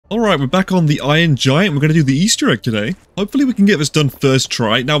Alright, we're back on the Iron Giant. We're going to do the Easter egg today. Hopefully we can get this done first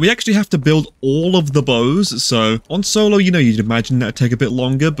try. Now, we actually have to build all of the bows, so on solo, you know, you'd imagine that would take a bit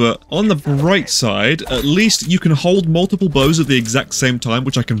longer, but on the right side, at least you can hold multiple bows at the exact same time,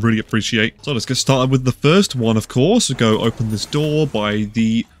 which I can really appreciate. So let's get started with the first one, of course. Go open this door, buy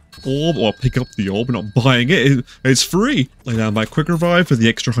the orb, or pick up the orb. We're not buying it, it's free. Lay down my quick revive for the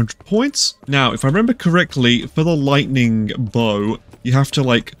extra 100 points. Now, if I remember correctly, for the lightning bow, you have to,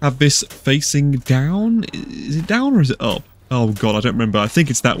 like, have this facing down? Is it down or is it up? Oh god, I don't remember. I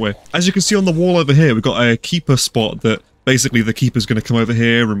think it's that way. As you can see on the wall over here, we've got a keeper spot that basically the keeper's going to come over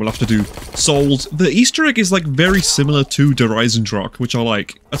here and we'll have to do souls. The Easter egg is, like, very similar to EISENDRACHE, which I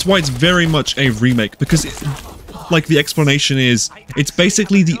like. That's why it's very much a remake, because like, the explanation is, it's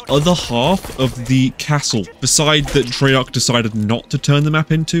basically the other half of the castle, the side that Treyarch decided not to turn the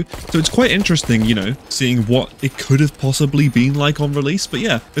map into. So it's quite interesting, you know, seeing what it could have possibly been like on release. But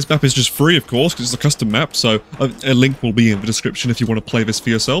yeah, this map is just free, of course, because it's a custom map, so a link will be in the description if you want to play this for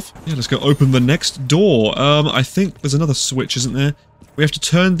yourself. Yeah, let's go open the next door. I think there's another switch, isn't there? We have to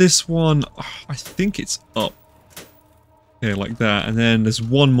turn this one, I think it's up. Yeah, like that, and then there's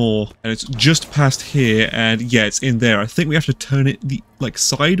one more, and it's just past here, and yeah, it's in there. I think we have to turn it, like,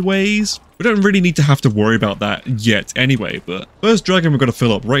 sideways. We don't really need to have to worry about that yet anyway, but first dragon we've got to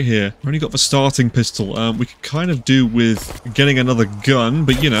fill up right here. We've only got the starting pistol. We could kind of do with getting another gun,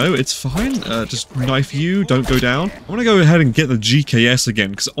 but you know, it's fine. Just knife you, don't go down. I want to go ahead and get the GKS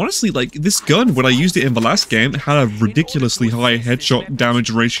again, because honestly, like, this gun, when I used it in the last game, it had a ridiculously high headshot damage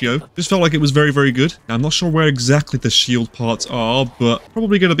ratio. Just felt like it was very, very good. Now, I'm not sure where exactly the shield parts are, but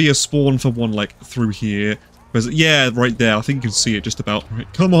probably going to be a spawn for one, like, through here. Yeah, right there. I think you can see it just about.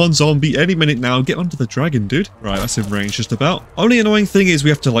 Right, come on, zombie. Any minute now. Get onto the dragon, dude. Right, that's in range just about. Only annoying thing is we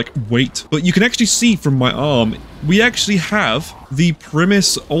have to, like, wait. But you can actually see from my arm, we actually have the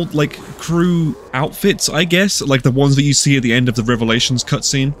premise old, like, crew outfits, I guess. Like the ones that you see at the end of the Revelations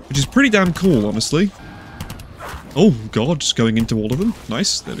cutscene. Which is pretty damn cool, honestly. Oh god, just going into all of them.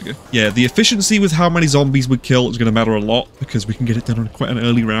 Nice, there we go. Yeah, the efficiency with how many zombies we kill is going to matter a lot, because we can get it done on quite an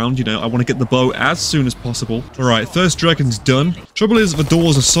early round, you know. I want to get the bow as soon as possible. Alright, first dragon's done. Trouble is, the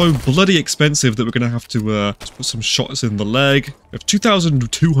doors are so bloody expensive that we're going to have to just put some shots in the leg. We have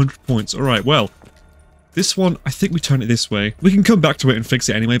 2,200 points. Alright, well, this one, I think we turn it this way. We can come back to it and fix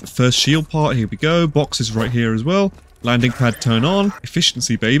it anyway, but first shield part, here we go. Box is right here as well. Landing pad turn on.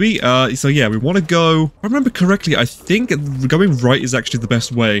 Efficiency, baby. So yeah, we want to go... If I remember correctly, I think going right is actually the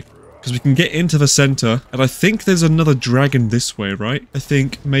best way, because we can get into the center, and I think there's another dragon this way, right? I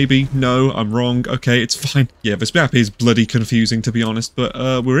think, maybe. No, I'm wrong. Okay, it's fine. Yeah, this map is bloody confusing, to be honest, but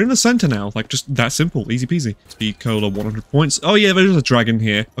we're in the center now. Like, just that simple. Easy peasy. Speed cola, 100 points. Oh yeah, there's a dragon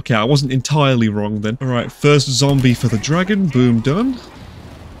here. Okay, I wasn't entirely wrong then. Alright, first zombie for the dragon. Boom, done.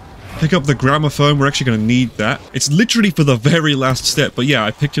 Pick up the gramophone, we're actually going to need that. It's literally for the very last step, but yeah,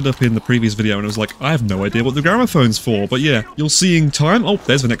 I picked it up in the previous video and I was like, I have no idea what the gramophone's for, but yeah, you'll see in time. Oh,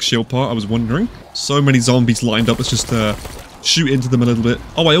 there's the next shield part, I was wondering. So many zombies lined up, let's just shoot into them a little bit.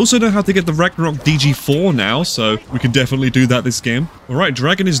 Oh, I also know how to get the Ragnarok DG4 now, so we can definitely do that this game. Alright,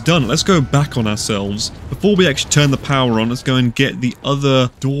 dragon is done. Let's go back on ourselves. Before we actually turn the power on, let's go and get the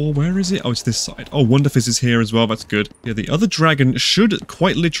other door. Where is it? Oh, it's this side. Oh, Wonderfizz is here as well. That's good. Yeah, the other dragon should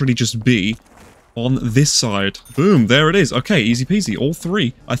quite literally just be on this side. Boom, there it is. Okay, easy peasy. All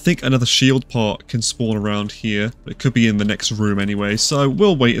three. I think another shield part can spawn around here, but it could be in the next room anyway, so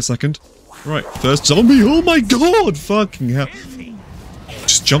we'll wait a second. Right, first zombie. Oh my god! Fucking hell.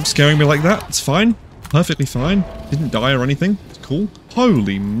 Just jump scaring me like that. It's fine. Perfectly fine. Didn't die or anything. It's cool.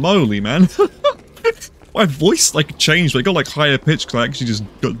 Holy moly, man. My voice, like, changed. It got, like, higher pitch because I actually just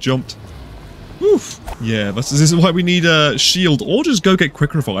got jumped. Oof. Yeah, this is why we need a shield, or just go get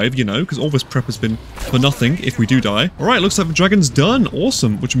quick revive, you know, because all this prep has been for nothing if we do die. Alright, looks like the dragon's done.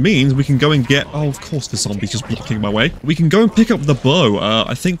 Awesome, which means we can go and get... Oh, of course the zombie's just blocking my way. We can go and pick up the bow.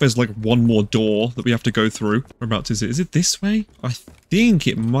 I think there's, like, one more door that we have to go through. Whereabouts is it? Is it this way? I think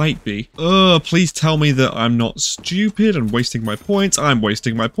it might be. Please tell me that I'm not stupid and wasting my points. I'm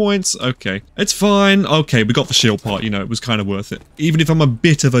wasting my points. Okay. It's fine. Okay, we got the shield part, you know, it was kind of worth it. Even if I'm a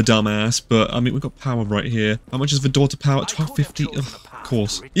bit of a dumbass, but, I mean, we've got power right here. How much is the door to power? 1250? Ugh, of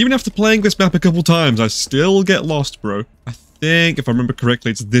course. Even after playing this map a couple times, I still get lost, bro. I think, if I remember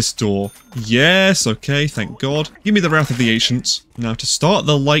correctly, it's this door. Yes, okay, thank God. Give me the Wrath of the Ancients. Now, to start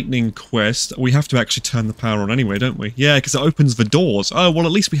the lightning quest, we have to actually turn the power on anyway, don't we? Yeah, because it opens the doors. Oh, well,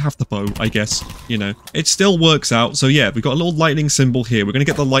 at least we have the bow, I guess. You know, it still works out. So yeah, we've got a little lightning symbol here. We're going to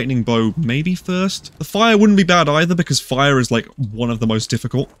get the lightning bow maybe first. The fire wouldn't be bad either, because fire is, like, one of the most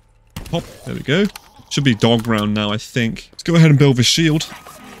difficult. Pop, there we go. Should be dog round now, I think. Let's go ahead and build this shield.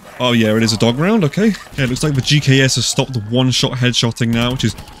 Oh yeah, it is a dog round, okay. Yeah, it looks like the GKS has stopped the one-shot headshotting now, which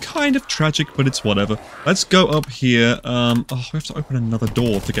is kind of tragic, but it's whatever. Let's go up here. Oh, we have to open another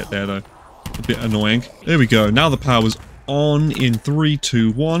door to get there, though. A bit annoying. There we go. Now the power's on in 3,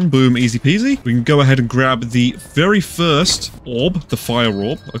 2, 1. Boom, easy peasy. We can go ahead and grab the very first orb, the fire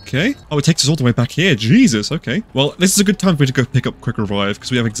orb. Okay. Oh, it takes us all the way back here. Jesus. Okay. Well, this is a good time for me to go pick up Quick Revive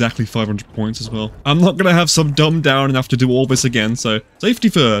because we have exactly 500 points as well. I'm not going to have some dumb down and have to do all this again, so safety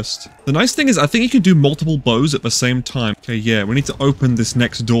first. The nice thing is I think you can do multiple bows at the same time. Okay, yeah, we need to open this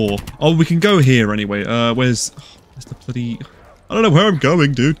next door. Oh, we can go here anyway. Where's the bloody... I don't know where I'm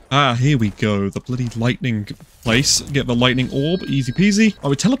going, dude. Ah, here we go. The bloody lightning place. Get the lightning orb. Easy peasy.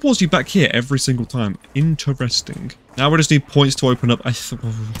 Oh, it teleports you back here every single time. Interesting. Now we just need points to open up. I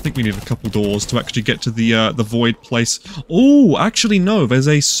think we need a couple doors to actually get to the void place. Oh, actually, no. There's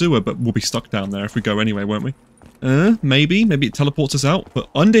a sewer, but we'll be stuck down there if we go anyway, won't we? Maybe it teleports us out. But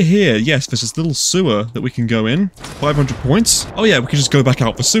under here, yes, there's this little sewer that we can go in. 500 points. Oh yeah, we can just go back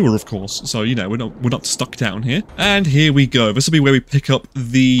out the sewer, of course. So, you know, we're not stuck down here. And here we go. This will be where we pick up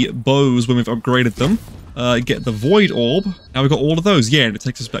the bows when we've upgraded them. Get the void orb. Now we've got all of those. Yeah, and it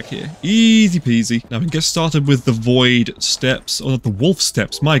takes us back here. Easy peasy. Now we can get started with the void steps. Or the wolf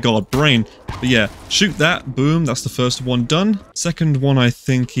steps. My god, brain. But yeah, shoot that. Boom. That's the first one done. Second one, I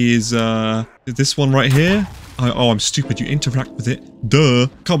think, is this one right here. Oh, I'm stupid. You interact with it. Duh.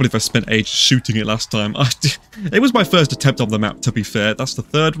 Can't believe I spent ages shooting it last time. It was my first attempt on the map, to be fair. That's the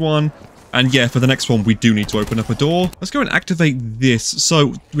third one. And yeah, for the next one, we do need to open up a door. Let's go and activate this.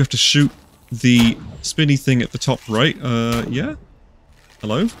 So we have to shoot the spinny thing at the top right. Yeah?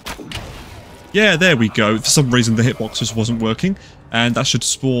 Hello? Yeah, there we go. For some reason, the hitbox just wasn't working. And that should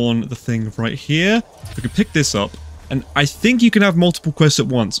spawn the thing right here. We can pick this up. And I think you can have multiple quests at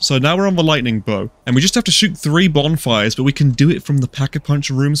once. So now we're on the lightning bow. And we just have to shoot 3 bonfires, but we can do it from the Pack-a-Punch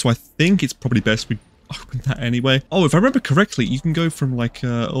room. So I think it's probably best we open that anyway. Oh, if I remember correctly, you can go from like,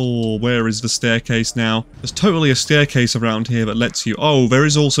 oh, where is the staircase now? There's totally a staircase around here that lets you. Oh, there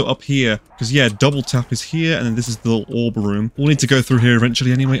is also up here. Because yeah, double tap is here, and then this is the little orb room. We'll need to go through here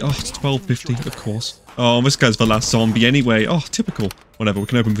eventually anyway. Oh, it's 12:50, of course. Oh, this guy's the last zombie anyway. Oh, typical. Whatever, we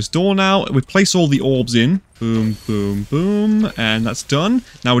can open this door now. We place all the orbs in. Boom, boom, boom. And that's done.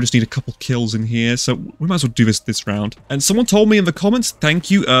 Now we just need a couple kills in here. So we might as well do this round. And someone told me in the comments, thank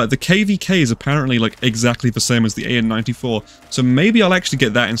you, the KVK is apparently like exactly the same as the AN94. So maybe I'll actually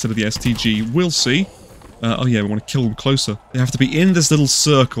get that instead of the STG. We'll see. Oh yeah, we want to kill them closer. They have to be in this little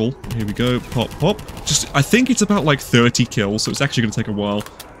circle. Here we go. Pop, pop. I think it's about like 30 kills, so it's actually going to take a while.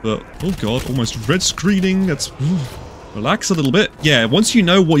 But, oh god, almost red screening. That's... Relax a little bit. Yeah, once you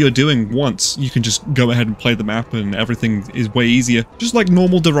know what you're doing once, you can just go ahead and play the map and everything is way easier. Just like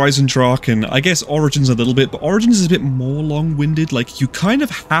normal EISENDRACHE and I guess Origins a little bit, but Origins is a bit more long-winded. Like, you kind of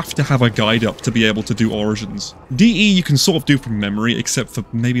have to have a guide up to be able to do Origins. DE you can sort of do from memory, except for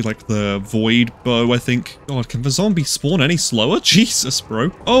maybe like the Void Bow, I think. God, can the zombie spawn any slower? Jesus,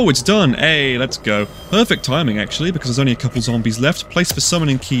 bro. Oh, it's done. Hey, let's go. Perfect timing, actually, because there's only a couple zombies left. Place the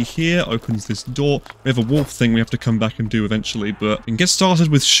summoning key here, opens this door. We have a wolf thing we have to come back and do eventually, but we can get started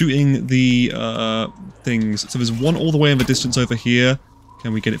with shooting the things. So there's one all the way in the distance over here.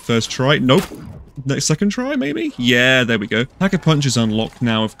 Can we get it first try? Nope. Next second try, maybe? Yeah, there we go. Pack-a-Punch is unlocked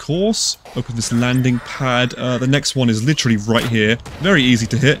now, of course. Open this landing pad. The next one is literally right here. Very easy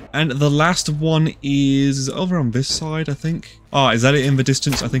to hit. And the last one is over on this side, I think. Ah, is that it in the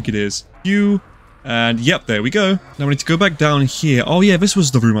distance? I think it is. And yep, there we go. Now we need to go back down here. Oh yeah, this was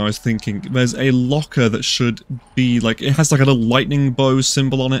the room I was thinking. There's a locker that should be like, it has like a little lightning bow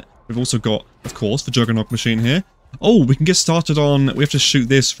symbol on it. We've also got, of course, the Juggernaut machine here. Oh, we can get started on, we have to shoot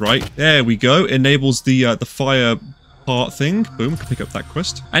this, right? There we go. Enables the fire part thing. Boom, can pick up that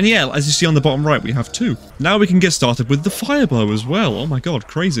quest. And yeah, as you see on the bottom right, we have 2. Now we can get started with the fire bow as well. Oh my god,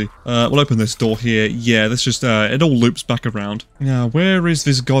 crazy. We'll open this door here. Yeah, that's just, it all loops back around. Now, where is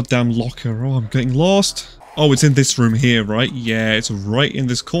this goddamn locker? Oh, I'm getting lost. Oh, it's in this room here, right? Yeah, it's right in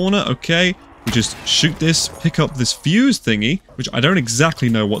this corner. Okay. We just shoot this, pick up this fuse thingy, which I don't exactly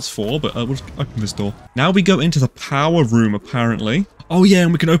know what's for, but we'll just open this door. Now we go into the power room, apparently. Oh yeah,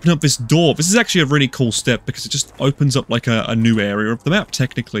 and we can open up this door. This is actually a really cool step because it just opens up like a new area of the map,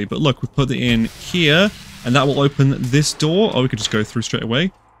 technically. But look, we put it in here, and that will open this door. Oh, we could just go through straight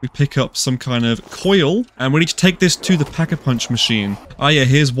away. We pick up some kind of coil, and we need to take this to the Pack-a-Punch machine. Ah yeah,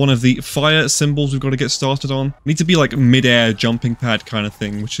 here's one of the fire symbols we've got to get started on. We need to be like mid-air jumping pad kind of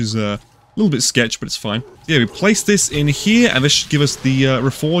thing, which is a little bit sketch, but it's fine. Yeah, we place this in here, and this should give us the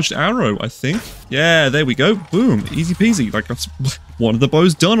reforged arrow, I think. Yeah, there we go. Boom. Easy peasy. Like, that's one of the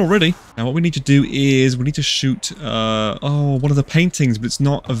bows done already. Now what we need to do is we need to shoot one of the paintings, but it's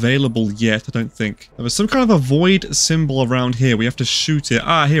not available yet, I don't think. There's some kind of a void symbol around here. We have to shoot it.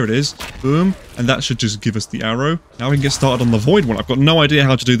 Ah, here it is. Boom. And that should just give us the arrow. Now we can get started on the void one. I've got no idea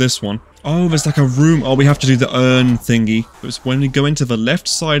how to do this one. Oh, there's like a room. Oh, we have to do the urn thingy. It's when we go into the left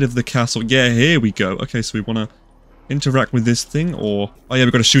side of the castle. Yeah, here we go. Okay, so we want to interact with this thing, or... Oh yeah,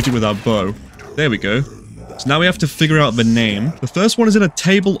 we've got to shoot it with our bow. There we go. So now we have to figure out the name. The first one is in a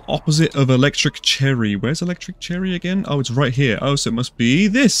table opposite of Electric Cherry. Where's Electric Cherry again? Oh, it's right here. Oh, so it must be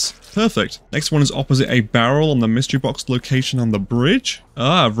this. Perfect. Next one is opposite a barrel on the mystery box location on the bridge.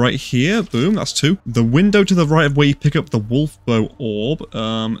 Ah, right here. Boom, that's 2. The window to the right of where you pick up the wolf bow orb.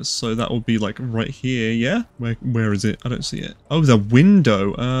 So that would be like right here, yeah? Where is it? I don't see it. Oh, the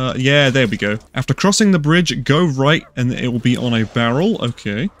window. Yeah, there we go. After crossing the bridge, go right and it will be on a barrel.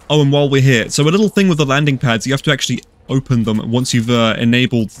 Okay. Oh, and while we're here, so a little thing with the landing pads, you have to actually open them once you've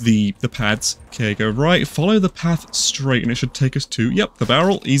enabled the pads. Okay, go right, follow the path straight, and it should take us to, yep, the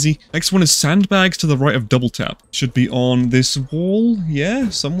barrel, easy. Next one is sandbags to the right of double tap. Should be on this wall, yeah,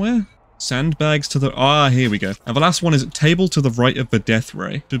 somewhere. Sandbags to the... Ah, here we go. And the last one is table to the right of the death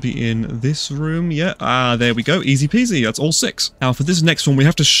ray. Should be in this room, yeah. Ah, there we go. Easy peasy. That's all 6. Now, for this next one, we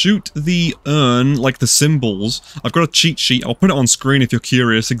have to shoot the urn, like the symbols. I've got a cheat sheet. I'll put it on screen if you're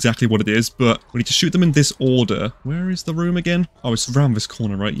curious exactly what it is, but we need to shoot them in this order. Where is the room again? Oh, it's around this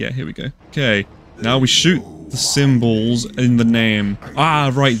corner, right? Yeah, here we go. Okay. Now we shoot the symbols in the name.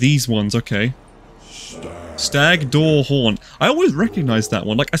 Ah, right. These ones. Okay. Stag, door, horn. I always recognize that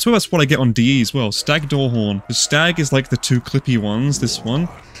one. Like, I swear that's what I get on DE as well. Stag, door, horn. The stag is like the 2 clippy ones. This one.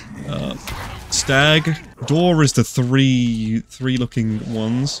 Stag. Door is the three looking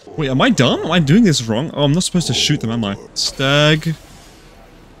ones. Wait, am I done? Am I doing this wrong? Oh, I'm not supposed to shoot them, am I? Stag.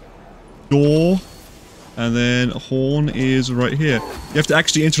 Door. And then horn is right here. You have to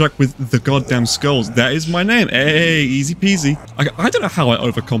actually interact with the goddamn skulls. That is my name. Hey, easy peasy. I don't know how I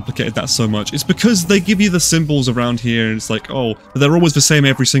overcomplicated that so much. It's because they give you the symbols around here and it's like, oh, they're always the same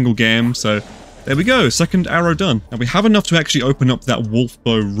every single game. So there we go. Second arrow done. Now we have enough to actually open up that wolf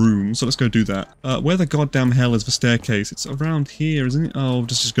bow room. So let's go do that. Where the goddamn hell is the staircase? It's around here, isn't it? Oh,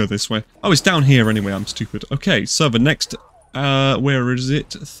 just go this way. Oh, it's down here anyway. I'm stupid. Okay, so the next... where is it?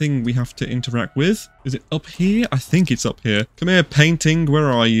 Thing we have to interact with. Is it up here? I think it's up here. Come here, painting. Where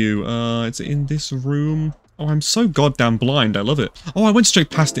are you? It's in this room. Oh, I'm so goddamn blind. I love it. Oh, I went straight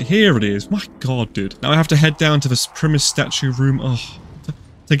past it. Here it is. My god, dude. Now I have to head down to this Primus statue room. Oh.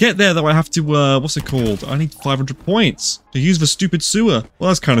 To get there, though, I have to, what's it called? I need 500 points to use the stupid sewer. Well,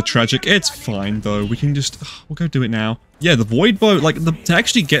 that's kind of tragic. It's fine, though. We can just, we'll go do it now. Yeah, the void bow, like, to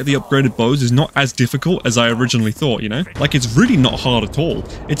actually get the upgraded bows is not as difficult as I originally thought, you know? Like, it's really not hard at all.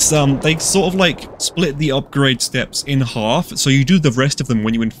 It's, they sort of, like, split the upgrade steps in half, so you do the rest of them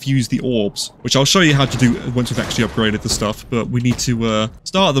when you infuse the orbs, which I'll show you how to do once we've actually upgraded the stuff, but we need to,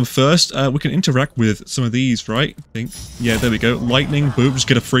 start them first. We can interact with some of these, right? I think. Yeah, there we go. Lightning, boom, just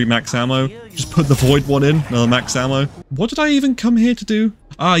get a free max ammo. Just put the void one in, another max ammo. What did I even come here to do?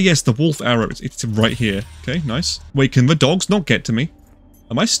 Ah, yes, the wolf arrow. It's right here. Okay, nice. Wait, can the dogs not get to me?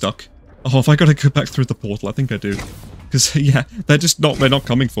 Am I stuck? Oh, if I gotta go back through the portal, I think I do. Because, yeah, they're not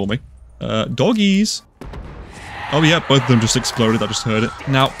coming for me. Doggies. Oh yeah, both of them just exploded, I just heard it.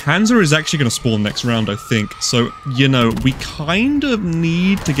 Now, Panzer is actually going to spawn next round, I think. So, you know, we kind of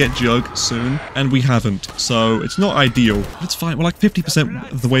need to get Jug soon, and we haven't. So, it's not ideal. But it's fine, we're like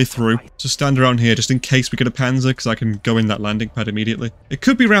 50% of the way through. So stand around here just in case we get a Panzer, because I can go in that landing pad immediately. It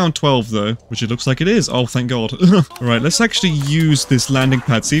could be round 12 though, which it looks like it is. Oh, thank God. Alright, let's actually use this landing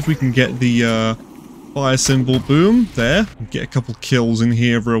pad, see if we can get the, fire symbol, boom, there. Get a couple kills in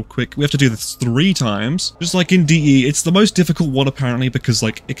here real quick. We have to do this 3 times. Just like in DE, it's the most difficult one apparently because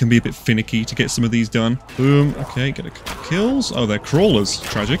like it can be a bit finicky to get some of these done. Boom, okay, get a couple kills. Oh, they're crawlers,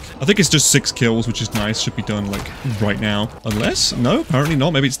 tragic. I think it's just 6 kills, which is nice. Should be done like right now. Unless, no, apparently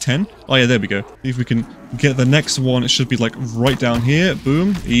not. Maybe it's 10. Oh yeah, there we go. See if we can get the next one. It should be like right down here.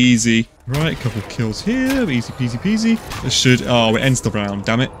 Boom, easy. Right, a couple kills here. Easy peasy peasy. This should, oh, it ends the round,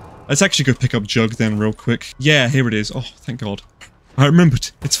 damn it. Let's actually go pick up Jug then real quick. Yeah, here it is. Oh, thank God. I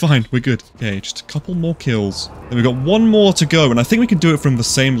remembered. It's fine. We're good. Okay, just a couple more kills. Then we've got 1 more to go, and I think we can do it from the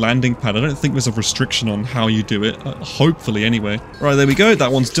same landing pad. I don't think there's a restriction on how you do it. Hopefully, anyway. Right, there we go.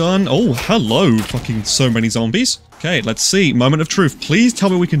 That one's done. Oh, hello. Fucking so many zombies. Okay, let's see. Moment of truth. Please tell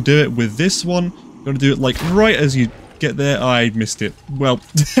me we can do it with this one. Gotta do it, like, right as you get there. I missed it. Well,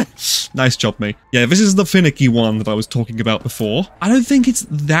 nice job, me. Yeah, this is the finicky one that I was talking about before. I don't think it's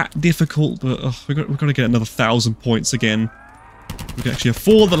that difficult, but we've got to get another 1,000 points again. We can actually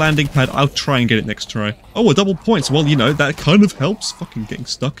afford the landing pad. I'll try and get it next try. Oh, a double points. Well, you know, that kind of helps. Fucking getting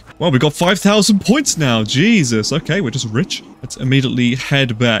stuck. Well, we got 5,000 points now. Jesus. Okay, we're just rich. Let's immediately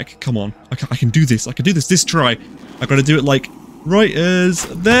head back. Come on. I can do this. I can do this. This try. I gotta do it like right as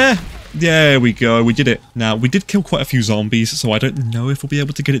there. There we go, we did it. Now, we did kill quite a few zombies, so I don't know if we'll be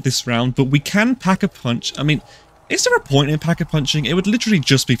able to get it this round, but we can pack a punch. I mean, is there a point in pack a punching? It would literally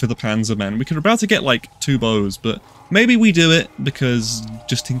just be for the Panzer Men. We could about to get like 2 bows, but maybe we do it because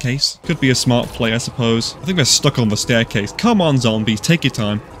just in case. Could be a smart play, I suppose. I think they're stuck on the staircase. Come on, zombies, take your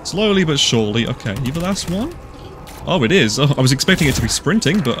time. Slowly but surely. Okay, you the last one? Oh, it is. Oh, I was expecting it to be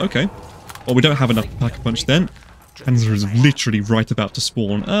sprinting, but okay. Well, we don't have enough pack a punch then. Panzer is literally right about to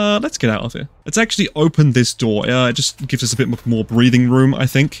spawn. Let's get out of here. Let's actually open this door. It just gives us a bit more breathing room, I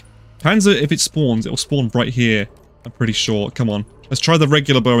think. Panzer, if it spawns, it'll spawn right here. I'm pretty sure. Come on. Let's try the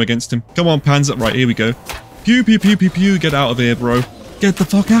regular bow against him. Come on, Panzer. Right, here we go. Pew, pew, pew, pew, pew. Get out of here, bro. Get the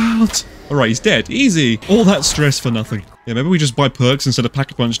fuck out. Alright, he's dead. Easy. All that stress for nothing. Yeah, maybe we just buy perks instead of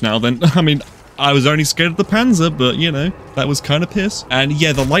pack-a-punch now then. I mean, I was only scared of the Panzer, but, you know, that was kind of piss. And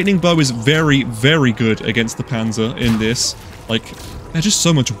yeah, the lightning bow is very, very good against the Panzer in this. Like, they're just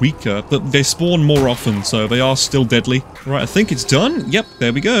so much weaker, but they spawn more often, so they are still deadly. Right, I think it's done. Yep,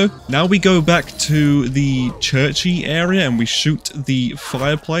 there we go. Now we go back to the churchy area and we shoot the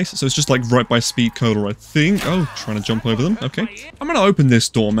fireplace. So it's just like right by Speed Cola, I think. Oh, trying to jump over them. Okay. I'm gonna open this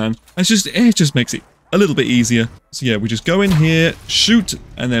door, man. It just makes it a little bit easier. So yeah, we just go in here, shoot,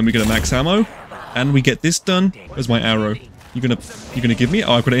 and then we get a max ammo. And we get this done. Where's my arrow? You're gonna give me?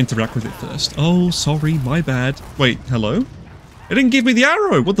 Oh, I've got to interact with it first. Oh, sorry, my bad. Wait, hello? It didn't give me the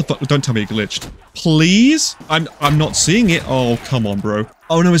arrow. What the fuck? Don't tell me it glitched. Please? I'm not seeing it. Oh, come on, bro.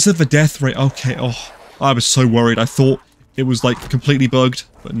 Oh no, is that the death rate? Okay. Oh, I was so worried. I thought it was like completely bugged,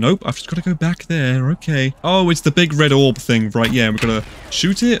 but nope. I've just got to go back there. Okay. Oh, it's the big red orb thing, right? Yeah, we're gonna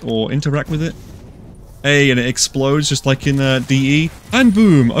shoot it or interact with it. Hey, and it explodes just like in DE. And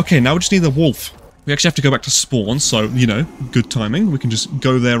boom. Okay, now we just need the wolf. We actually have to go back to spawn, so, you know, good timing. We can just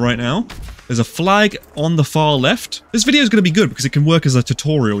go there right now. There's a flag on the far left. This video is going to be good because it can work as a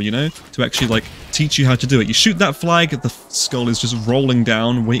tutorial, you know, to actually, like, teach you how to do it. You shoot that flag, the skull is just rolling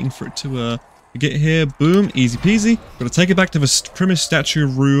down, waiting for it to get here. Boom, easy peasy. Got to take it back to the Primus statue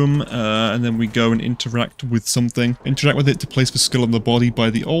room, and then we go and interact with something. Interact with it to place the skull on the body by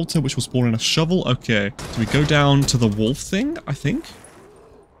the altar, which will spawn in a shovel. Okay, so we go down to the wolf thing, I think.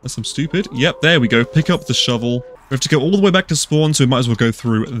 Unless I'm stupid. Yep, there we go. Pick up the shovel. We have to go all the way back to spawn, so we might as well go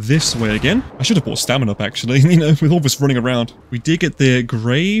through this way again. I should have brought stamina up, actually, you know, with all this running around. We dig at the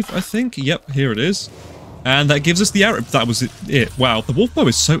grave, I think. Yep, here it is. And that gives us the arrow. That was it. Wow, the wolf bow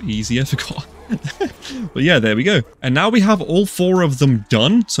is so easy, I forgot. But yeah, there we go. And now we have all 4 of them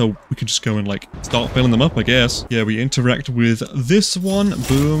done, so we can just go and, like, start filling them up, I guess. Yeah, we interact with this one,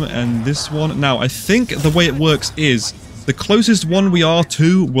 boom, and this one. Now, I think the way it works is the closest one we are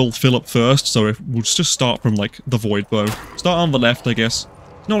to will fill up first, so we'll just start from, like, the void bow. Start on the left, I guess.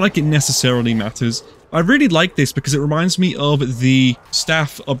 It's not like it necessarily matters. I really like this because it reminds me of the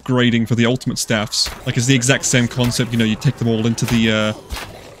staff upgrading for the ultimate staffs. Like, it's the exact same concept, you know, you take them all into the,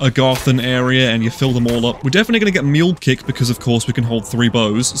 Agarthan area and you fill them all up. We're definitely going to get Mule Kick because, of course, we can hold 3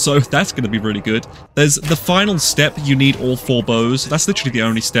 bows, so that's going to be really good. There's the final step, you need all 4 bows. That's literally the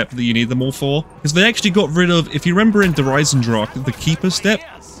only step that you need them all for. Because they actually got rid of, if you remember in EISENDRACHE, the Keeper step,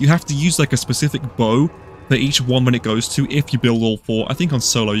 you have to use like a specific bow for each one when it goes to, if you build all 4. I think on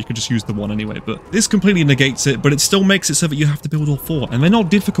solo you can just use the one anyway, but this completely negates it, but it still makes it so that you have to build all 4. And they're not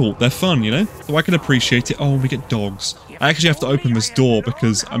difficult, they're fun, you know? So I can appreciate it. Oh, we get dogs. I actually have to open this door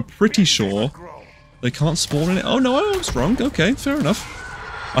because I'm pretty sure they can't spawn in it. Oh no, I was wrong. Okay, fair enough.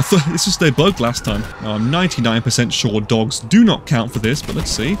 I thought this was their bug last time. Now I'm 99% sure dogs do not count for this, but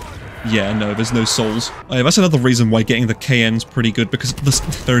let's see. Yeah, no, there's no souls. Oh, yeah, that's another reason why getting the KN's pretty good, because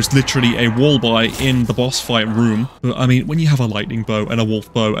there is literally a wall buy in the boss fight room. But I mean, when you have a lightning bow and a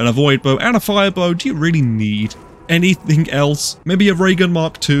wolf bow and a void bow and a fire bow, do you really need anything else? Maybe a ray gun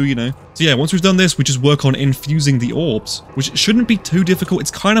Mark II, you know? So yeah, once we've done this, we just work on infusing the orbs, which shouldn't be too difficult. It's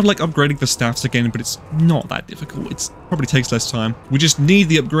kind of like upgrading the staffs again, but it's not that difficult. It probably takes less time. We just need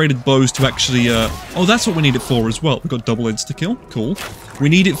the upgraded bows to actually, oh, that's what we need it for as well. We've got double insta-kill. Cool. We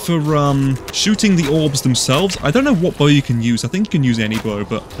need it for, shooting the orbs themselves. I don't know what bow you can use. I think you can use any bow,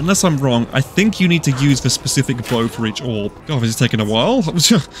 but unless I'm wrong, I think you need to use the specific bow for each orb. God, this is taking a while.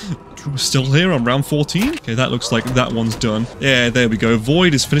 We're still here on round 14. Okay, that looks like that one's done. Yeah, there we go.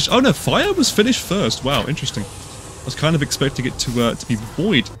 Void is finished. Oh no, fire was finished first. Wow, interesting. I was kind of expecting it to be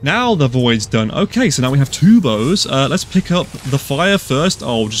void. Now the void's done. Okay, so now we have 2 bows. Let's pick up the fire first.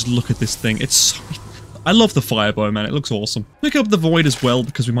 Oh, just look at this thing. It's so... I love the fire bow, man. It looks awesome. Pick up the void as well,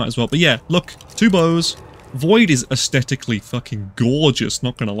 because we might as well. But yeah, look, 2 bows. Void is aesthetically fucking gorgeous,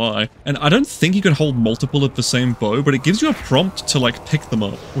 not gonna lie. And I don't think you can hold multiple of the same bow, but it gives you a prompt to, like, pick them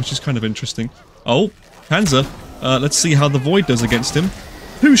up, which is kind of interesting. Oh, Panzer. Let's see how the void does against him.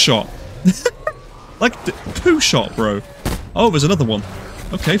 Poo shot. Like, poo shot, bro. Oh, there's another one.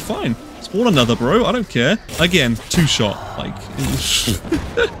 Okay, fine. Spawn another, bro. I don't care. Again, 2 shot. Like...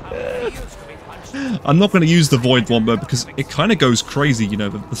 I'm not going to use the void one, though, because it kind of goes crazy, you know,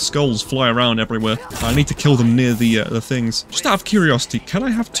 the skulls fly around everywhere. I need to kill them near the things. Just out of curiosity, can I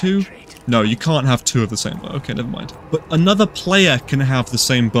have 2? No, you can't have 2 of the same bow. Okay, never mind. But another player can have the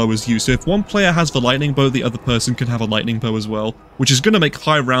same bow as you. So if one player has the lightning bow, the other person can have a lightning bow as well, which is going to make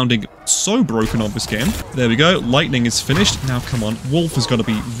high rounding so broken on this game. There we go. Lightning is finished. Now, come on. Wolf is going to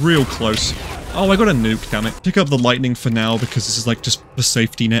be real close. Oh, I got a nuke, damn it. Pick up the lightning for now, because this is like just the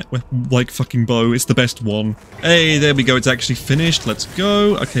safety net. Like fucking bow. It's the best one. Hey, there we go. It's actually finished. Let's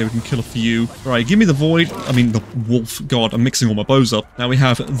go. Okay, we can kill a few. Right, give me the void. I mean, the wolf. God, I'm mixing all my bows up. Now we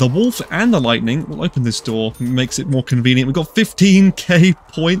have the wolf and the lightning. We'll open this door. Makes it more convenient. We've got 15k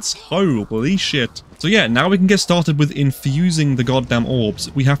points. Holy shit. So yeah, now we can get started with infusing the goddamn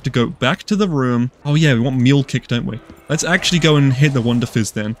orbs. We have to go back to the room. Oh yeah, we want Mule Kick, don't we? Let's actually go and hit the Wonder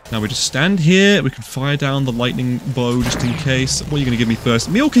Fizz then. Now we just stand here. We can fire down the lightning bow just in case. What are you going to give me first?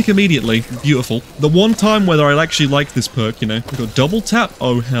 Mule Kick immediately. Beautiful. The one time whether I actually like this perk, you know. We've got double tap.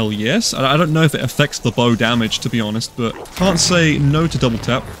 Oh, hell yes. I don't know if it affects the bow damage, to be honest, but can't say no to double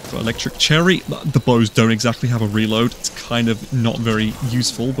tap. Got electric cherry. The bows don't exactly have a reload. It's kind of not very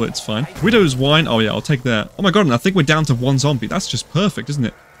useful, but it's fine. Widow's Wine. Oh yeah, I'll take that. Oh my god, and I think we're down to 1 zombie. That's just perfect, isn't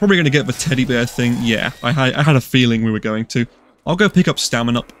it? Probably going to get the teddy bear thing. Yeah, I had a feeling we were going to. I'll go pick up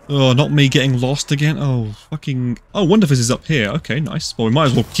stamina. Oh, not me getting lost again. Oh, fucking... Oh, Wonder Fizz is up here. Okay, nice. Well, we might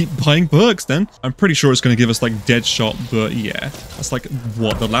as well keep buying perks then. I'm pretty sure it's going to give us, like, dead shot, but yeah. That's like,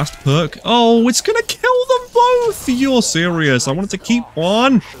 what, the last perk? Oh, it's going to kill them both! You're serious. I wanted to keep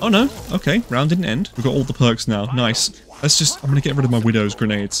one. Oh, no. Okay, round didn't end. We've got all the perks now. Nice. Let's just... I'm going to get rid of my Widow's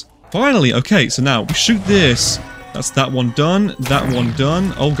grenades. Finally, okay, so now we shoot this. That's that one done. That one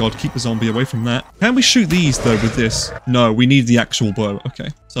done. Oh god, keep the zombie away from that. Can we shoot these though with this? No, we need the actual bow. Okay.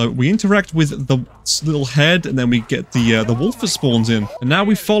 So we interact with the little head and then we get the wolf that spawns in. And now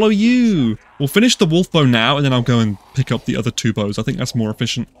we follow you. We'll finish the wolf bow now and then I'll go and pick up the other 2 bows. I think that's more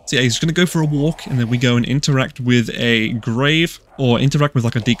efficient. So yeah, he's going to go for a walk and then we go and interact with a grave or interact with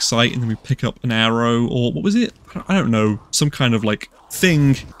like a dig site and then we pick up an arrow or what was it? I don't know. Some kind of like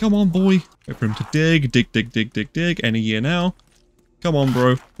thing. Come on, boy. Wait for him to dig. Dig, dig, dig, dig, dig. Any year now. Come on,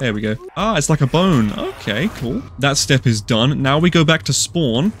 bro. There we go. Ah, it's like a bone. Okay, cool. That step is done. Now we go back to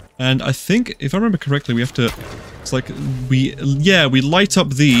spawn. And I think, if I remember correctly, we have to... It's like, we light up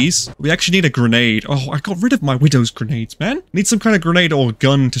these. We actually need a grenade. Oh, I got rid of my Widow's grenades, man. Need some kind of grenade or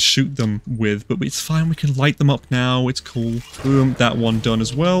gun to shoot them with. But it's fine. We can light them up now. It's cool. Boom. That one done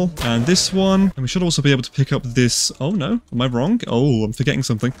as well. And this one. And we should also be able to pick up this... Oh, no. Am I wrong? Oh, I'm forgetting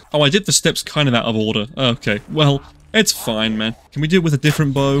something. Oh, I did the steps kind of out of order. Okay. Well... It's fine, man. Can we do it with a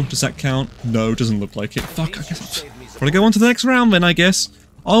different bow? Does that count? No, doesn't look like it. Fuck, I guess I'll probably go on to the next round then, I guess.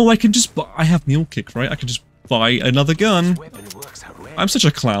 Oh, I can just buy... I have Mule Kick, right? I can just buy another gun. I'm such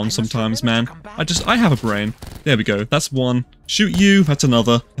a clown sometimes, man. I have a brain. There we go. That's one. Shoot you. That's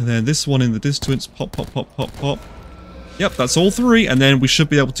another. And then this one in the distance. Pop, pop, pop, pop, pop. Yep, that's all 3, and then we should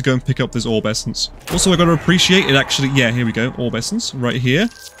be able to go and pick up this Orb Essence. Also, I gotta appreciate it actually... Yeah, here we go. Orb Essence, right here.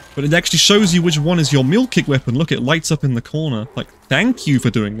 But it actually shows you which one is your Mule Kick weapon. Look, it lights up in the corner. Like, thank you for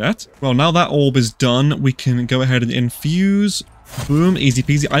doing that. Well, now that orb is done, we can go ahead and infuse. Boom, easy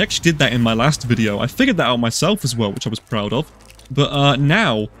peasy. I actually did that in my last video. I figured that out myself as well, which I was proud of. But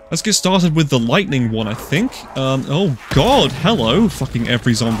now, let's get started with the lightning one, I think. Oh god, hello, fucking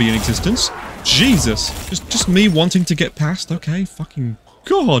every zombie in existence. Jesus. Just me wanting to get past. Okay, fucking...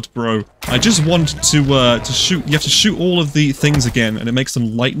 God, bro. I just want to shoot. You have to shoot all of the things again, and it makes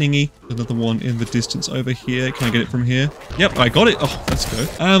them lightning-y. Another one in the distance over here. Can I get it from here? Yep, I got it. Oh, let's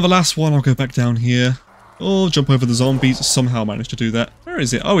go. And the last one, I'll go back down here. Oh, jump over the zombies. Somehow managed to do that. Where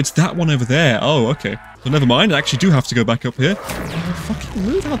is it? Oh, it's that one over there. Oh, okay. So never mind. I actually do have to go back up here. Oh, fucking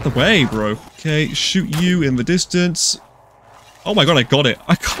move out the way, bro. Okay, shoot you in the distance. Oh my god, I got it.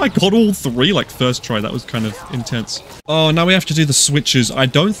 I got all 3, like, first try. That was kind of intense. Oh, now we have to do the switches. I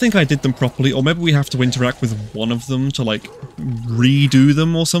don't think I did them properly, or maybe we have to interact with one of them to, like, redo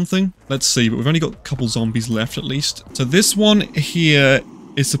them or something. Let's see, but we've only got a couple zombies left, at least. So this one here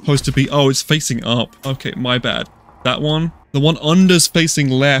is supposed to be... Oh, it's facing up. Okay, my bad. That one. The one under's facing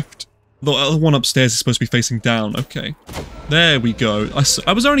left. The other one upstairs is supposed to be facing down. Okay. There we go.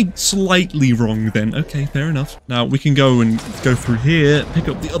 I was only slightly wrong then. Okay, fair enough. Now we can go through here, pick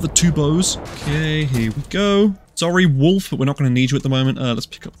up the other 2 bows. Okay, here we go. Sorry, wolf, but we're not going to need you at the moment. Let's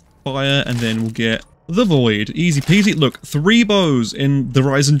pick up fire, and then we'll get the void. Easy peasy. Look, 3 bows in the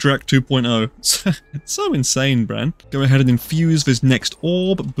EISENDRACHE 2.0. It's so insane, Bran. Go ahead and infuse this next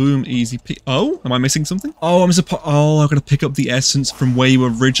orb. Boom, easy Oh, am I missing something? Oh, I've got to pick up the essence from where you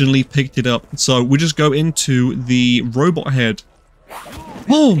originally picked it up. So we just go into the robot head.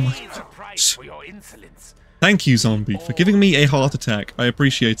 Oh my god. Thank you, zombie, for giving me a heart attack. I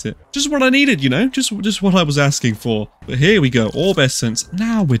appreciate it. Just what I needed, you know? Just what I was asking for. But here we go. Orb essence.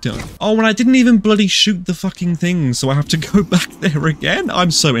 Now we're done. Oh, and I didn't even bloody shoot the fucking thing, so I have to go back there again? I'm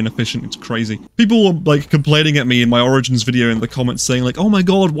so inefficient. It's crazy. People were, like, complaining at me in my Origins video in the comments saying, like, oh my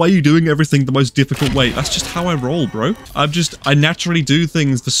god, why are you doing everything the most difficult way? That's just how I roll, bro. I naturally do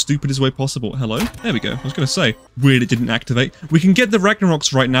things the stupidest way possible. Hello? There we go. I was gonna say. Weird it didn't activate. We can get the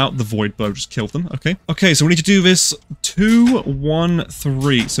Ragnaroks right now. The Void Bow just killed them. Okay. Okay, so we need to do this 2, 1,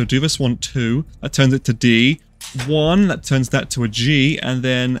 3. So do this 1, 2. That turns it to D. 1, that turns that to a G. And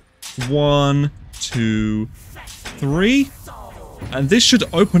then 1, 2, 3. And this should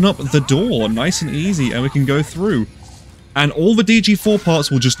open up the door nice and easy, and we can go through. And all the DG4 parts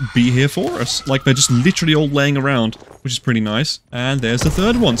will just be here for us. Like, they're just literally all laying around, which is pretty nice. And there's the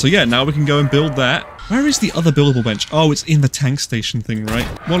 3rd one. So yeah, now we can go and build that. Where is the other buildable bench? Oh, it's in the tank station thing, right?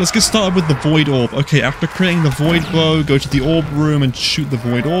 Well, let's get started with the Void Orb. Okay, after creating the Void Bow, go to the Orb Room and shoot the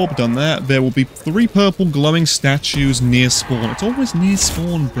Void Orb. Done that. There will be 3 purple glowing statues near spawn. It's always near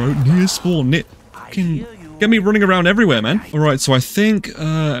spawn, bro. Near spawn. Can get me running around everywhere, man. Alright, so I think,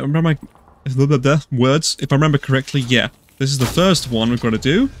 remember my words? If I remember correctly, yeah. This is the first one we've got to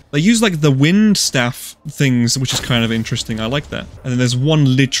do. They use like the wind staff things, which is kind of interesting. I like that. And then there's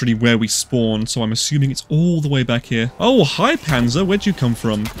one literally where we spawn, so I'm assuming it's all the way back here. Oh, hi Panzer, where'd you come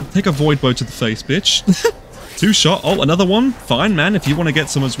from? Take a void bow to the face, bitch. 2 shot. Oh, another one. Fine, man, if you want to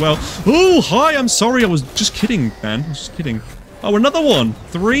get some as well. Oh, hi, I'm sorry. I was just kidding, man. I was just kidding. Oh, another one.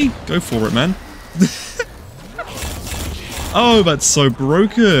 3. Go for it, man. Oh, that's so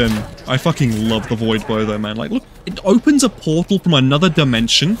broken. I fucking love the Void Bow though, man. Like, look, it opens a portal from another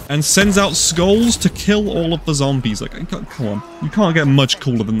dimension and sends out skulls to kill all of the zombies. Like, come on. You can't get much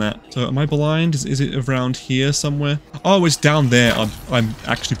cooler than that. So, am I blind? Is it around here somewhere? Oh, it's down there. I'm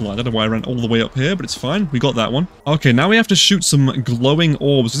actually blind. I don't know why I ran all the way up here, but it's fine. We got that one. Okay, now we have to shoot some glowing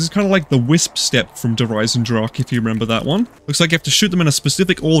orbs. This is kind of like the wisp step from EISENDRACHE, if you remember that one. Looks like you have to shoot them in a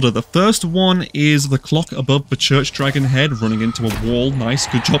specific order. The first one is the clock above the church dragon head running into a wall. Nice.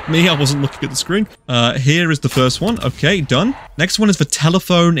 Good job, me. I wasn't looking at the screen. Here is the first one. Okay, done. Next one is the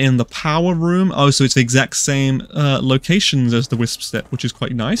telephone in the power room. Oh, so it's the exact same locations as the wisp step, which is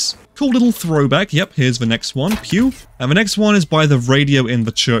quite nice. Cool little throwback. Yep, here's the next one. Pew. And the next one is by the radio in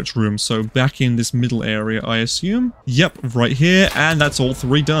the church room. So back in this middle area, I assume. Yep, right here. And that's all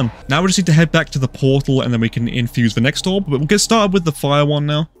 3 done. Now we just need to head back to the portal and then we can infuse the next orb. But we'll get started with the fire one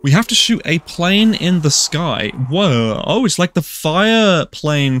now. We have to shoot a plane in the sky. Whoa. Oh, it's like the fire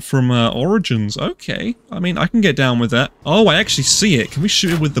plane from Origins. Okay. I mean, I can get down with that. Oh, I actually see it. Can we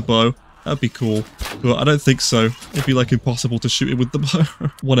shoot it with the bow? That'd be cool. But I don't think so. It'd be like impossible to shoot it with the bow.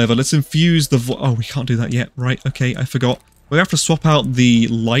 Whatever, let's infuse the oh, we can't do that yet. Right, okay, I forgot. We have to swap out the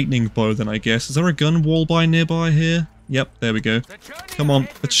lightning bow then, I guess. Is there a gun wall by nearby here? Yep, there we go. Come on,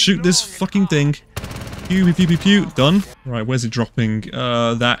 let's shoot this fucking thing. Pew, pew, pew, pew, pew. Done. Right, where's it dropping?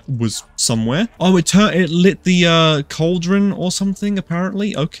 That was somewhere. Oh, it lit the cauldron or something,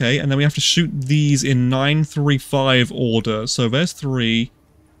 apparently. Okay, and then we have to shoot these in 9-3-5 order. So there's 3.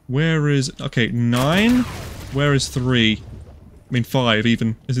 Where is... Okay, 9. Where is 3? I mean, 5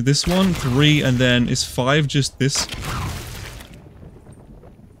 even. Is it this one? 3, and then is 5 just this?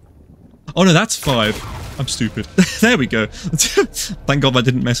 Oh no, that's 5. I'm stupid. There we go. Thank God I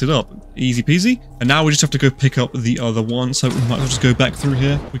didn't mess it up. Easy peasy. And now we just have to go pick up the other one, so we might as well just go back through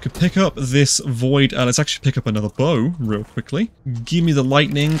here. We could pick up this void. Let's actually pick up another bow real quickly. Give me the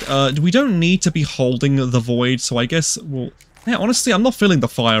lightning. We don't need to be holding the void, so I guess we'll... Yeah, honestly, I'm not feeling the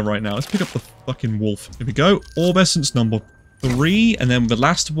fire right now. Let's pick up the fucking wolf. Here we go. Orb essence number 3. And then the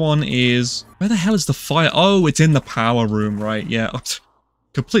last one is... Where the hell is the fire? Oh, it's in the power room, right? Yeah.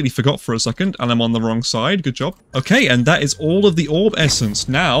 Completely forgot for a second, and I'm on the wrong side. Good job. Okay, and that is all of the orb essence.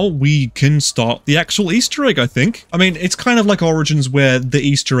 Now we can start the actual Easter egg, I think. I mean, it's kind of like Origins where the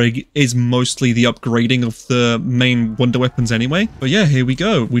Easter egg is mostly the upgrading of the main wonder weapons anyway. But yeah, here we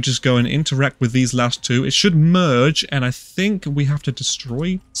go. We just go and interact with these last 2. It should merge, and I think we have to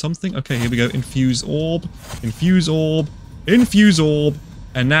destroy something. Okay, here we go. Infuse orb, infuse orb, infuse orb,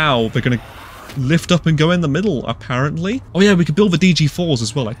 and now they're gonna lift up and go in the middle, apparently. Oh yeah, we could build the DG4s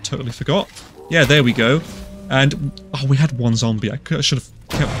as well. I totally forgot. Yeah, there we go. And, oh, we had one zombie. I should have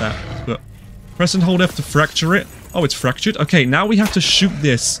kept that, but press and hold F to fracture it. Oh, it's fractured. Okay, now we have to shoot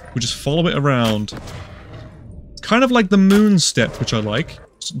this. We just follow it around. It's kind of like the moon step, which I like.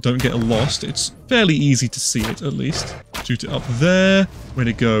 So don't get lost. It's fairly easy to see it, at least. Shoot it up there. Where'd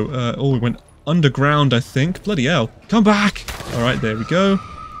it go? Oh, we went underground, I think. Bloody hell. Come back! Alright, there we go.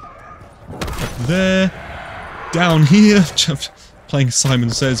 Up there. Down here. Playing Simon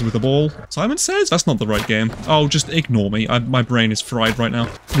Says with a ball. Simon Says? That's not the right game. Oh, just ignore me. My brain is fried right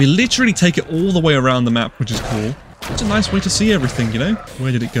now. We literally take it all the way around the map, which is cool. It's a nice way to see everything, you know?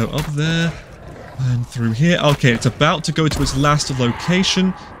 Where did it go? Up there. And through here. Okay, it's about to go to its last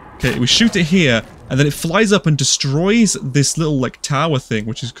location. Okay, we shoot it here. And then it flies up and destroys this little, like, tower thing,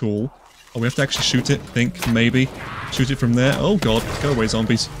 which is cool. Oh, we have to actually shoot it, I think, maybe. Shoot it from there. Oh god, go away,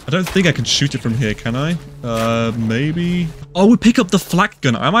 zombies. I don't think I can shoot it from here, can I? Maybe? Oh, we pick up the flak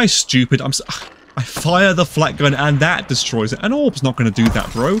gun. Am I stupid? I fire the flak gun and that destroys it. An orb's not going to do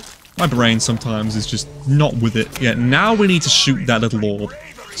that, bro. My brain sometimes is just not with it. Yeah, now we need to shoot that little orb.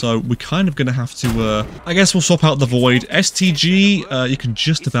 So we're kind of going to have to, I guess we'll swap out the void. STG, you can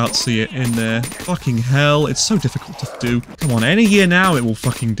just about see it in there. Fucking hell, it's so difficult to do. Come on, any year now it will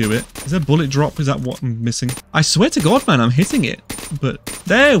fucking do it. Is there bullet drop? Is that what I'm missing? I swear to God, man, I'm hitting it. But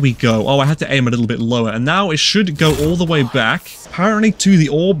there we go. Oh, I had to aim a little bit lower. And now it should go all the way back, apparently to the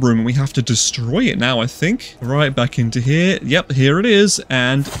orb room. And we have to destroy it now, I think. Right, back into here. Yep, here it is.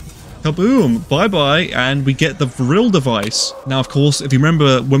 And kaboom! Bye-bye, and we get the drill device. Now, of course, if you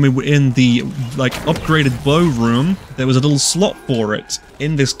remember when we were in the, like, upgraded bow room, there was a little slot for it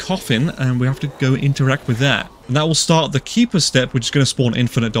in this coffin, and we have to go interact with that. And that will start the keeper step, which is going to spawn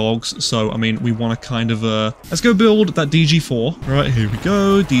infinite dogs. So, I mean, we want to kind of, let's go build that DG4. Right, here we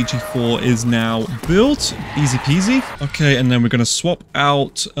go. DG4 is now built. Easy peasy. Okay, and then we're going to swap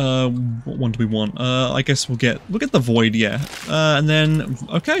out, what one do we want? I guess we'll get the void, yeah. And then,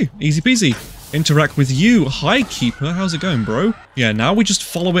 okay, easy peasy. Interact with you. Hi, Keeper. How's it going, bro? Yeah, now we just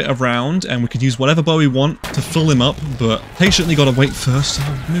follow it around, and we can use whatever bow we want to fill him up, but patiently gotta wait first.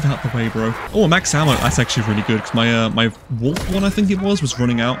 Oh, move out the way, bro. Oh, max ammo. That's actually really good, because my wolf one, I think it was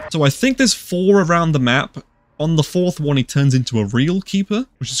running out. So I think there's 4 around the map. On the 4th one, he turns into a real Keeper,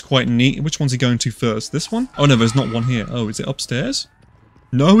 which is quite neat. Which one's he going to first? This one? Oh, no, there's not one here. Oh, is it upstairs?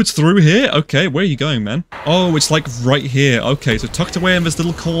 No, it's through here? Okay, where are you going, man? Oh, it's like right here. Okay, so tucked away in this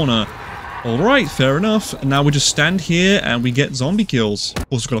little corner. Alright, fair enough. And now we just stand here and we get zombie kills.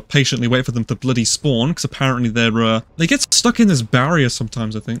 Also gotta patiently wait for them to bloody spawn, because apparently they're, they get stuck in this barrier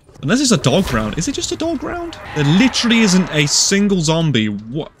sometimes, I think. Unless it's a dog round. Is it just a dog round? There literally isn't a single zombie.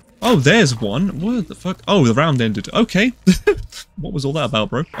 What? Oh, there's one. What the fuck? Oh, the round ended. Okay. What was all that about,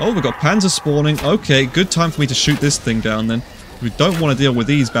 bro? Oh, we've got panzers spawning. Okay, good time for me to shoot this thing down then. We don't want to deal with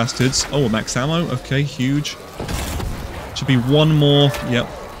these bastards. Oh, max ammo. Okay, huge. Should be one more. Yep.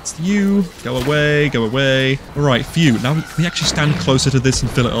 It's you. Go away, go away. Alright, phew. Now we actually stand closer to this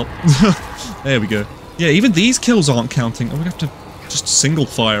and fill it up. There we go. Yeah, even these kills aren't counting. Oh, we have to just single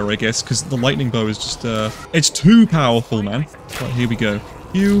fire, I guess, because the lightning bow is just, it's too powerful, man. Right, here we go.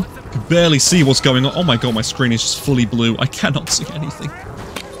 You can barely see what's going on. Oh my god, my screen is just fully blue. I cannot see anything.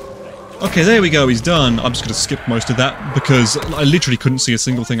 Okay, there we go. He's done. I'm just going to skip most of that because I literally couldn't see a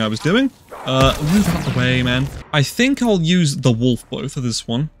single thing I was doing. Move out the way, man. I think I'll use the wolf bow for this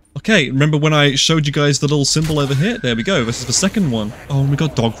one. Okay, remember when I showed you guys the little symbol over here? There we go. This is the second one. Oh, we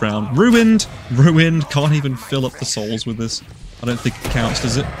got dog round. Ruined. Ruined. Can't even fill up the souls with this. I don't think it counts,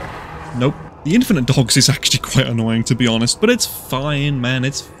 does it? Nope. The infinite dogs is actually quite annoying, to be honest, but it's fine, man.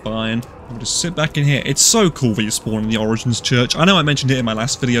 It's fine. I'll just sit back in here. It's so cool that you spawn in the Origins Church. I know I mentioned it in my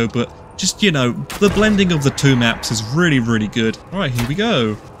last video, but just, you know, the blending of the 2 maps is really, really good. Alright, here we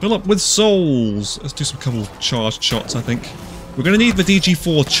go. Fill up with souls. Let's do some couple charged shots, I think. We're going to need the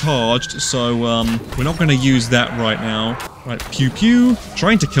DG4 charged, so we're not going to use that right now. Right, pew pew.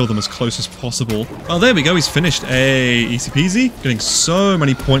 Trying to kill them as close as possible. Oh, there we go. He's finished. Hey, easy peasy. Getting so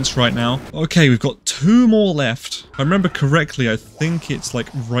many points right now. Okay, we've got 2 more left. If I remember correctly, I think it's like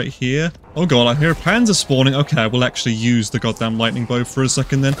right here. Oh god, I hear panzer spawning. Okay, I will actually use the goddamn lightning bow for a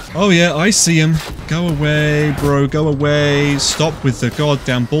second then. Oh yeah, I see him. Go away, bro. Go away. Stop with the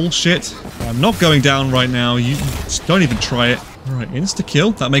goddamn bullshit. I'm not going down right now. You just don't even try it. Alright,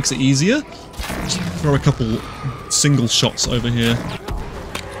 insta-kill. That makes it easier. Just throw a couple single shots over here.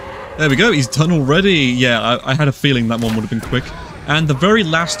 There we go. He's done already. Yeah, I had a feeling that one would have been quick. And the very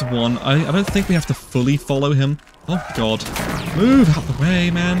last one, I don't think we have to fully follow him. Oh god. Move out the way,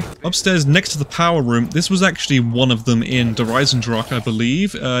 man. Upstairs next to the power room. This was actually one of them in EISENDRACHE, I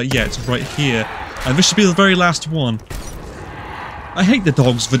believe. Yeah, it's right here. And this should be the very last one. I hate the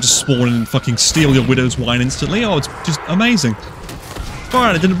dogs that just spawn and fucking steal your widow's wine instantly. Oh, it's just amazing.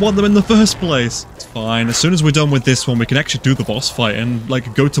 Fine, I didn't want them in the first place. It's fine. As soon as we're done with this one, we can actually do the boss fight and,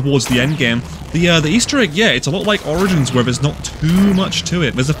 like, go towards the end game. The Easter egg, yeah, it's a lot like Origins where there's not too much to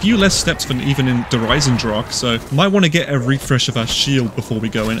it. There's a few less steps than even in EISENDRACHE, so might want to get a refresh of our shield before we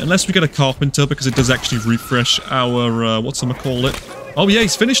go in. Unless we get a carpenter, because it does actually refresh our, whatchamacallit. Oh yeah,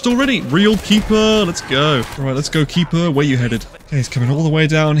 he's finished already. Real Keeper, let's go. All right, let's go, Keeper. Where you headed? Okay, he's coming all the way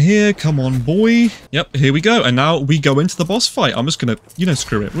down here. Come on, boy. Yep, here we go. And now we go into the boss fight. I'm just gonna, you know,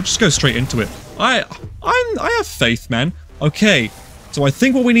 screw it. We'll just go straight into it. I have faith, man. Okay, so I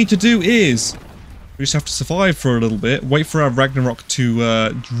think what we need to do is we just have to survive for a little bit, wait for our Ragnarok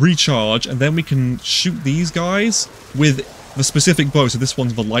to recharge, and then we can shoot these guys with the specific bow. So this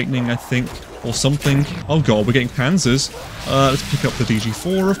one's the lightning, I think, or something. Oh god, we're getting panzers. Let's pick up the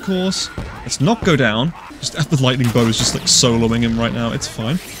DG4, of course. Let's not go down. Just the lightning bow is just like soloing him right now. It's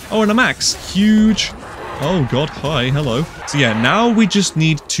fine. Oh, and a max. Huge. Oh god, hi, hello. So yeah, now we just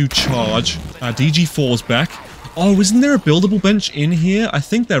need to charge our DG4s back. Oh, isn't there a buildable bench in here? I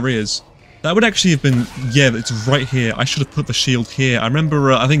think there is. That would actually have been... Yeah, it's right here. I should have put the shield here. I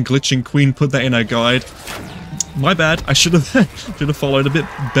remember, I think Glitching Queen put that in her guide. My bad. I should have followed a bit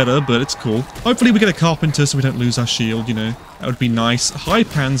better, but it's cool. Hopefully we get a carpenter so we don't lose our shield, you know. That would be nice. Hi,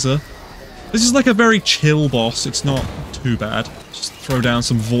 Panzer. This is like a very chill boss. It's not too bad. Just throw down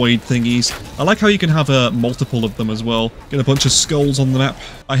some void thingies. I like how you can have multiple of them as well. Get a bunch of skulls on the map.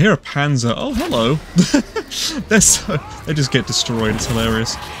 I hear a Panzer. Oh, hello. They just get destroyed. It's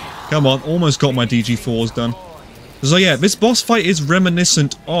hilarious. Come on. Almost got my DG4s done. So yeah, this boss fight is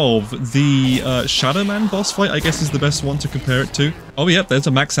reminiscent of the Shadow Man boss fight, I guess is the best one to compare it to. Oh yep, there's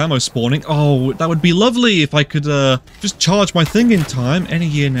a max ammo spawning. Oh, that would be lovely if I could just charge my thing in time. Any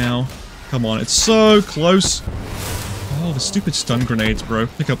year now. Come on, it's so close. Oh, the stupid stun grenades, bro.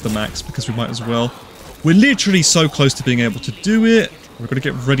 Pick up the max because we might as well. We're literally so close to being able to do it. We're going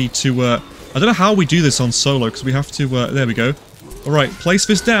to get ready to... I don't know how we do this on solo because we have to... there we go. Alright, place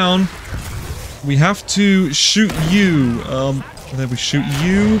this down. We have to shoot you, and then we shoot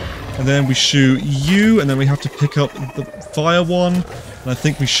you, and then we shoot you, and then we have to pick up the fire one, and I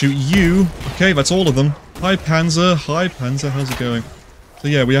think we shoot you. Okay, that's all of them. Hi, Panzer. Hi, Panzer. How's it going? So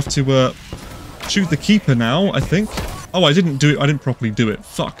yeah, we have to, shoot the Keeper now, I think. Oh, I didn't do it. I didn't properly do it.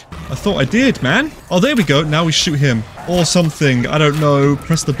 Fuck. I thought I did, man. Oh, there we go. Now we shoot him. Or something. I don't know.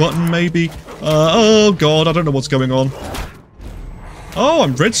 Press the button, maybe. Oh, God. I don't know what's going on. Oh,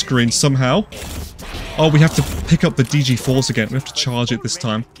 I'm red screened somehow. Oh, we have to pick up the DG4s again. We have to charge it this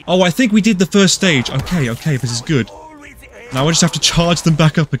time. Oh, I think we did the first stage. Okay, okay, this is good. Now I just have to charge them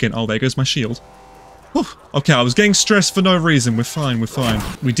back up again. Oh, there goes my shield. Whew. Okay, I was getting stressed for no reason. We're fine, we're fine.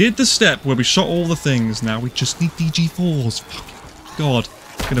 We did the step where we shot all the things. Now we just need DG4s. Fuck. God.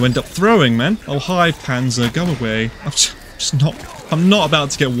 I'm gonna end up throwing, man. Oh, hi, Panzer. Go away. I'm not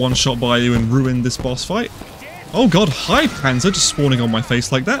about to get one shot by you and ruin this boss fight. Oh god, hi Panzer, just spawning on my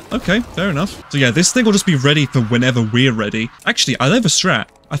face like that. Okay, fair enough. So yeah, this thing will just be ready for whenever we're ready. Actually, I have a strat.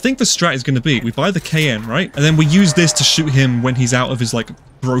 I think the strat is going to be, we buy the KN, right? And then we use this to shoot him when he's out of his, like,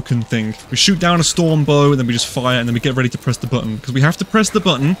 broken thing. We shoot down a storm bow, and then we just fire, and then we get ready to press the button. Because we have to press the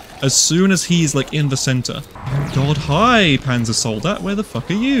button as soon as he's, like, in the center. Oh god, hi, Panzer Soldat. Where the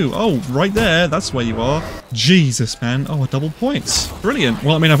fuck are you? Oh, right there. That's where you are. Jesus, man. Oh, double points. Brilliant.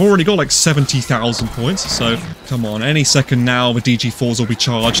 Well, I mean, I've already got, like, 70,000 points, so come on. Any second now, the DG4s will be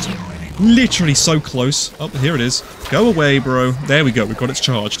charged. Literally so close. Oh, here it is. Go away, bro. There we go. We've got it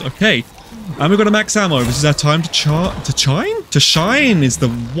charged. Okay. And we've got a max ammo. This is our time to shine? To shine is the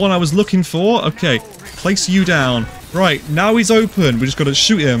one I was looking for. Okay. Place you down. Right. Now he's open. We just got to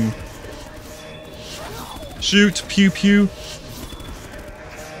shoot him. Shoot. Pew pew.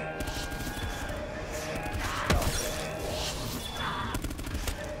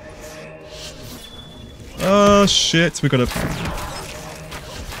 Oh, shit. We got to...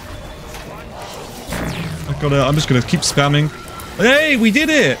 I'm just gonna keep spamming. Hey, we did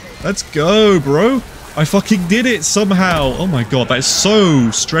it! Let's go, bro. I fucking did it somehow. Oh my god, that is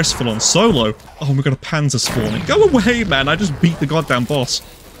so stressful on solo. Oh, we got a Panzer spawning. Go away, man. I just beat the goddamn boss.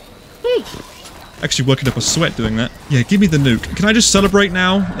 Actually working up a sweat doing that. Yeah, give me the nuke. Can I just celebrate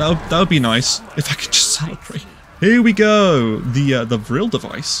now? That would be nice. If I could just celebrate. Here we go. The Vril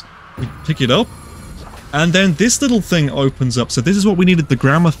device. We pick it up. And then this little thing opens up. So this is what we needed the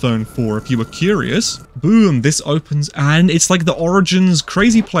gramophone for, if you were curious. Boom, this opens, and it's like the Origins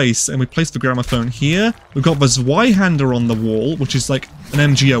crazy place. And we place the gramophone here. We've got the Zweihander on the wall, which is like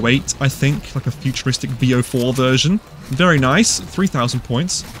an MG08, I think, like a futuristic VO4 version. Very nice, 3,000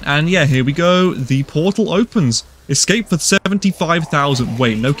 points. And yeah, here we go. The portal opens. Escape for 75,000.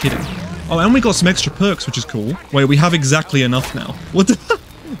 Wait, no kidding. Oh, and we got some extra perks, which is cool. Wait, we have exactly enough now. What the?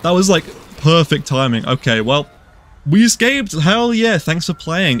 That was like perfect timing. Okay, well, we escaped. Hell yeah, thanks for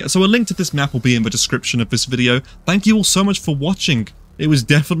playing. So a link to this map will be in the description of this video. Thank you all so much for watching. It was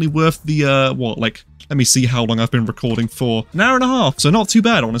definitely worth the, what, like, let me see how long I've been recording for. An hour and a half, so not too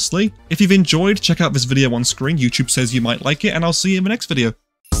bad, honestly. If you've enjoyed, check out this video on screen. YouTube says you might like it, and I'll see you in the next video.